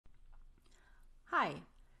Hi,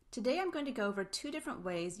 today I'm going to go over two different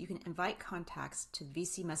ways you can invite contacts to the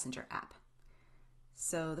VSee Messenger app.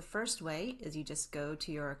 So the first way is you just go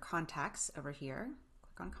to your contacts over here,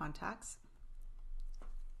 click on contacts,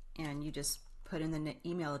 and you just put in the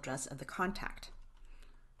email address of the contact.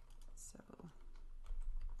 So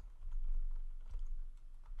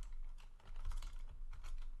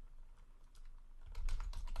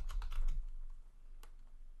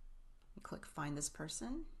you click find this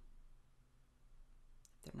person.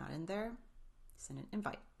 If they're not in there, send an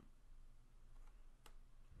invite.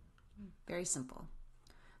 Very simple.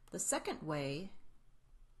 The second way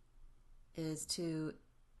is to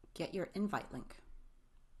get your invite link.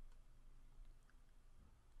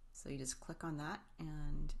 So you just click on that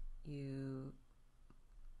and you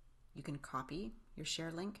can copy your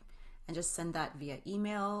share link and just send that via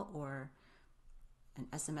email or an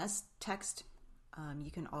SMS text.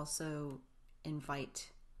 You can also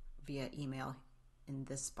invite via email in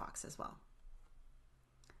this box as well.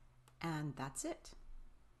 And that's it.